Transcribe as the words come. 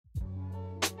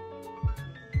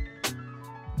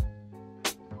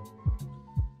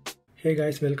Hey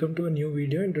guys, welcome to a new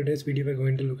video. In today's video we're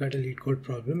going to look at a Leetcode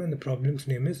problem, and the problem's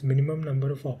name is minimum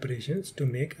number of operations to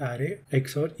make array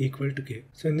XOR equal to k.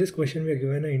 So in this question we are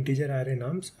given an integer array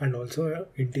nums and also an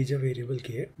integer variable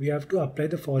k. We have to apply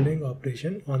the following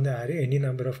operation on the array any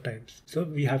number of times. So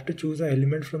we have to choose an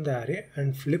element from the array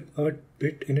and flip a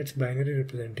bit in its binary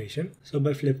representation. So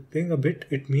by flipping a bit,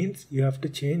 it means you have to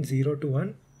change 0 to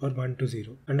 1 or 1 to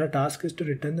 0, and our task is to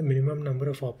return the minimum number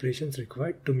of operations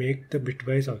required to make the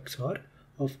bitwise XOR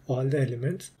of all the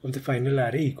elements of the final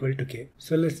array equal to k.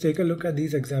 So let's take a look at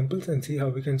these examples and see how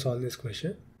we can solve this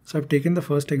question. So I've taken the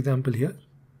first example here.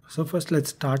 So first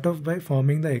let's start off by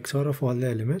forming the XOR of all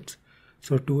the elements.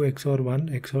 So 2 XOR 1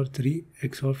 XOR 3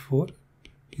 XOR 4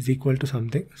 is equal to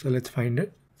something. So let's find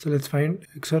it. So let's find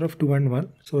XOR of 2 and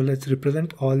 1. So let's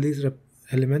represent all these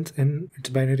elements in its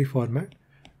binary format.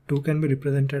 2 can be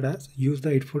represented as, use the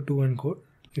 8421 code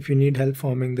if you need help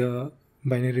forming the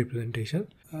binary representation.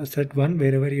 Set 1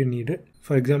 wherever you need it.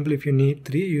 For example, if you need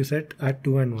 3, you set at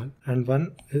 2 and 1, and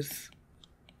 1 is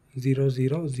 0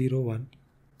 0 0 1.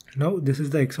 Now this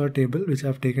is the XOR table which I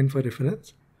have taken for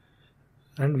reference,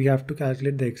 and we have to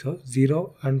calculate the XOR.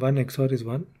 0 and 1 XOR is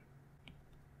 1.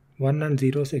 1 and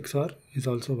 0's XOR is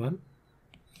also 1.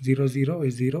 0 0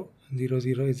 is 0. 0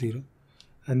 0 is 0.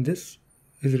 And this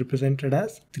is represented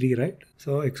as 3, right?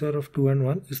 So XOR of 2 and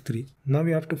 1 is 3. Now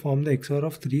we have to form the XOR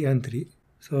of 3 and 3.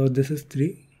 So this is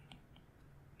 3,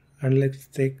 and let's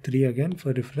take 3 again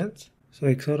for reference. So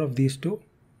XOR of these two,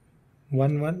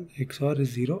 1 1 XOR is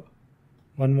 0,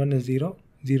 1 1 is 0,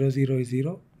 0 0 is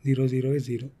 0, 0 0 is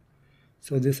 0.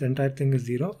 So this entire thing is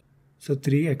 0. So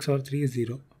 3 XOR 3 is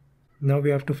 0. Now we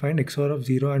have to find XOR of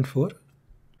 0 and 4.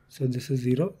 So this is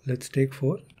 0. Let's take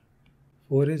 4.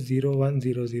 4 is 0 1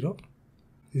 0 0.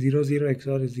 0 0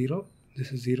 XOR is 0,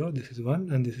 this is 0, this is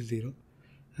 1, and this is 0.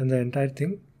 And the entire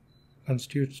thing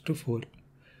constitutes to 4.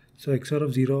 So XOR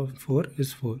of 0 and 4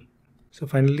 is 4. So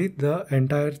finally the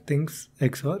entire thing's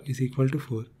XOR is equal to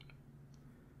 4.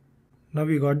 Now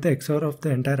we got the XOR of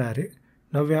the entire array.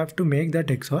 Now we have to make that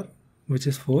XOR, which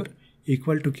is 4,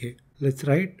 equal to k. Let's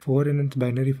write 4 in its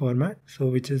binary format, so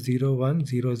which is 0 1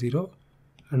 0 0,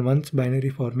 and 1's binary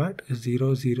format is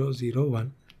 0 0 0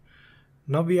 1.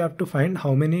 Now we have to find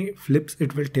how many flips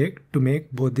it will take to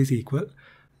make both these equal.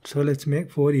 So let's make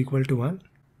 4 equal to 1.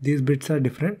 These bits are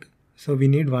different, so we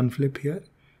need 1 flip here.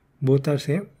 Both are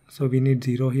same, so we need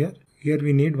 0 here. Here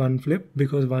we need 1 flip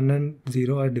because 1 and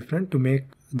 0 are different. To make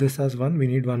this as 1, we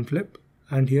need 1 flip,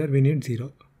 and here we need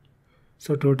 0.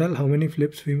 So total, how many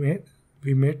flips we made?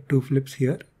 We made 2 flips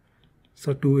here.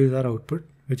 So 2 is our output,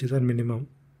 which is our minimum.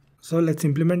 So let's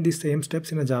implement these same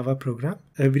steps in a Java program.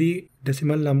 Every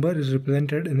decimal number is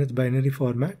represented in its binary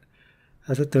format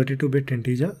as a 32-bit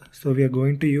integer. So we are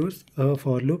going to use a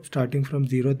for loop starting from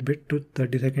 0th bit to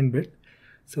 32nd bit.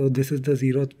 So this is the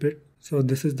 0th bit. So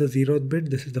this is the 0th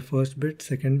bit, this is the first bit,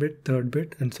 2nd bit, 3rd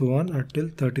bit, and so on until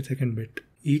 32nd bit.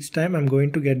 Each time I'm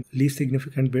going to get least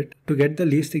significant bit. To get the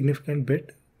least significant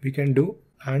bit, we can do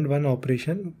AND 1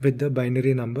 operation with the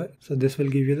binary number. So this will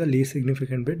give you the least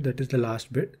significant bit, that is the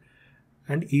last bit.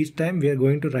 And each time we are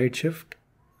going to right shift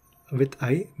with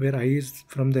I, where I is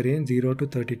from the range 0 to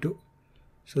 32,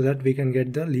 so that we can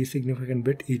get the least significant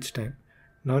bit each time.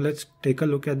 Now let's take a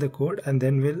look at the code and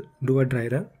then we'll do a dry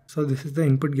run. So this is the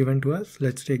input given to us.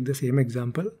 Let's take the same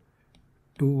example,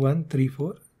 2 1 3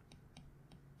 4,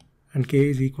 and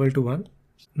k is equal to 1.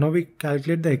 Now we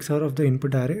calculate the XOR of the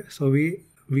input array. So we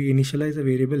initialize a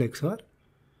variable XOR,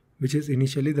 which is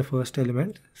initially the first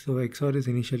element. So XOR is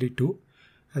initially 2.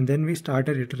 And then we start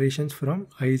our iterations from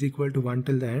I is equal to 1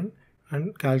 till the end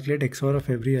and calculate XOR of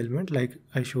every element like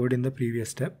I showed in the previous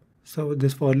step. So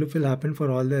this for loop will happen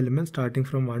for all the elements starting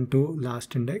from 1 to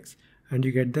last index, and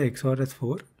you get the XOR as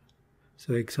 4.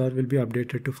 So XOR will be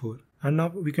updated to 4. And now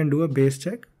we can do a base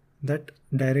check that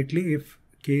directly if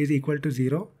k is equal to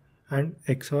 0 and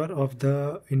XOR of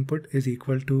the input is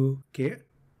equal to k.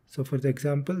 So for the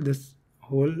example, this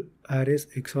whole array's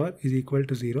XOR is equal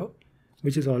to 0.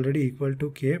 Which is already equal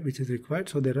to k, which is required.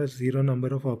 So there are 0 number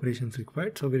of operations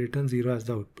required. So we return 0 as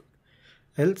the output.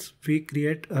 Else we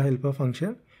create a helper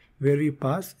function where we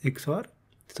pass XOR.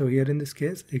 So here in this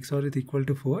case, XOR is equal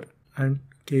to 4 and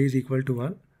k is equal to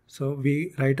 1. So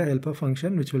we write a helper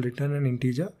function which will return an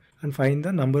integer and find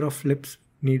the number of flips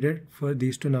needed for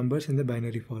these two numbers in the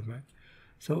binary format.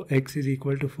 So x is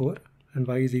equal to 4 and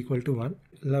y is equal to 1.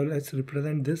 Now let's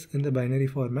represent this in the binary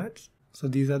formats. So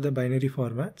these are the binary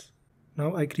formats.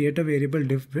 Now I create a variable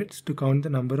diff bits to count the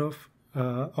number of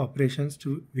operations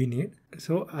we need.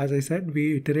 So as I said,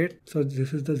 we iterate. So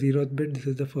this is the 0th bit, this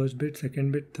is the first bit,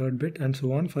 2nd bit, 3rd bit, and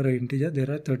so on. For an integer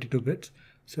there are 32 bits.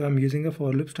 So I'm using a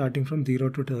for loop starting from 0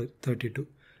 to 32.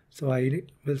 So I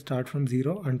will start from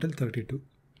 0 until 32.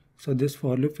 So this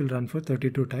for loop will run for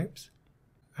 32 times.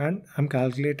 And I'm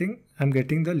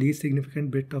getting the least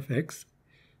significant bit of x.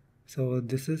 So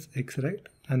this is x, right?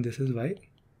 And this is y.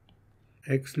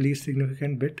 X least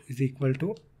significant bit is equal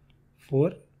to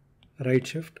 4 right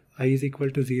shift, I is equal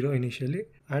to 0 initially,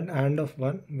 and of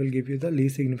 1 will give you the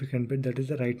least significant bit, that is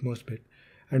the rightmost bit.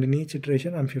 And in each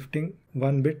iteration I'm shifting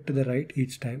 1 bit to the right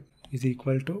each time, is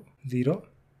equal to 0,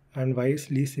 and y's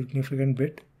least significant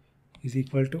bit is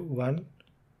equal to 1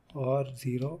 or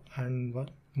 0 and 1.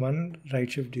 1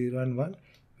 right shift 0 and 1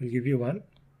 will give you 1.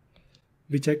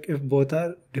 We check if both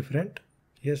are different.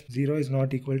 Yes, 0 is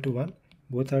not equal to 1.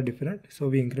 Both are different. So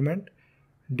we increment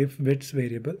diff bits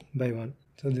variable by 1.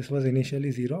 So this was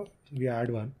initially 0. We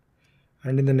add 1.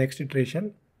 And in the next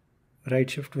iteration, right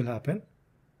shift will happen.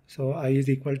 So I is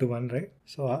equal to 1, right?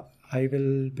 So I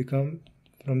will become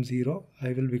from 0,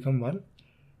 I will become 1.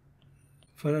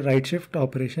 For a right shift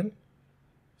operation,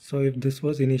 so if this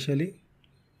was initially,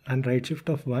 and right shift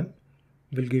of 1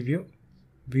 will give you,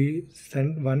 we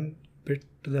send 1 bit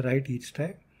to the right each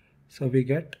time. So we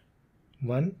get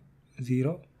 1,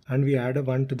 0, and we add a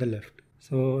 1 to the left.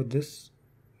 So this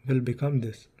will become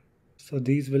this. So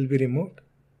these will be removed,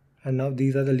 and now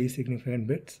these are the least significant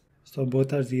bits. So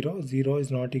both are 0. 0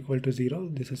 is not equal to 0.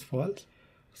 This is false.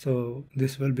 So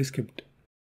this will be skipped.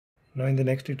 Now in the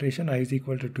next iteration, I is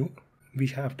equal to 2. We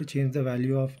have to change the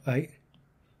value of I.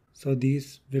 So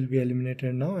these will be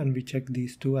eliminated now, and we check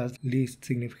these two as least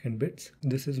significant bits.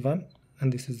 This is 1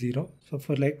 and this is 0. So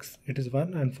for x it is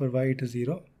 1 and for y it is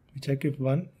 0. We check if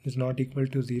 1 is not equal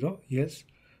to 0. Yes.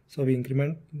 So we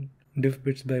increment diff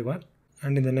bits by 1.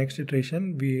 And in the next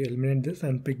iteration, we eliminate this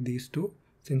and pick these two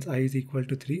since I is equal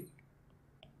to 3.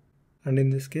 And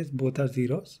in this case, both are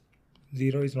zeros.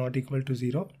 0 is not equal to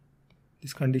 0.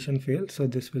 This condition fails, so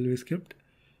this will be skipped.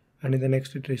 And in the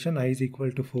next iteration, I is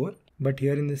equal to 4. But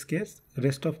here in this case,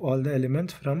 rest of all the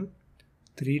elements from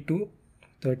 3 to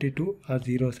 32 are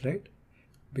zeros, right?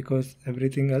 Because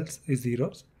everything else is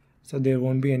zeros. So there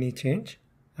won't be any change,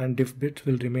 and diff bits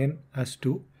will remain as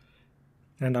 2.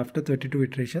 And after 32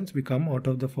 iterations, we come out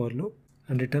of the for loop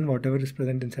and return whatever is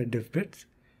present inside diff bits.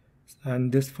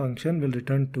 And this function will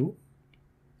return 2.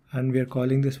 And we are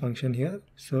calling this function here.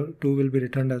 So 2 will be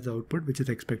returned as the output, which is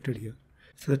expected here.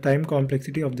 So the time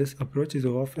complexity of this approach is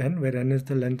O of n, where n is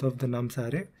the length of the nums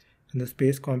array. And the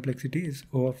space complexity is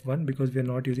O of 1 because we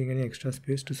are not using any extra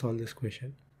space to solve this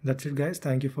question. That's it guys.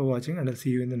 Thank you for watching, and I'll see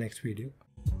you in the next video.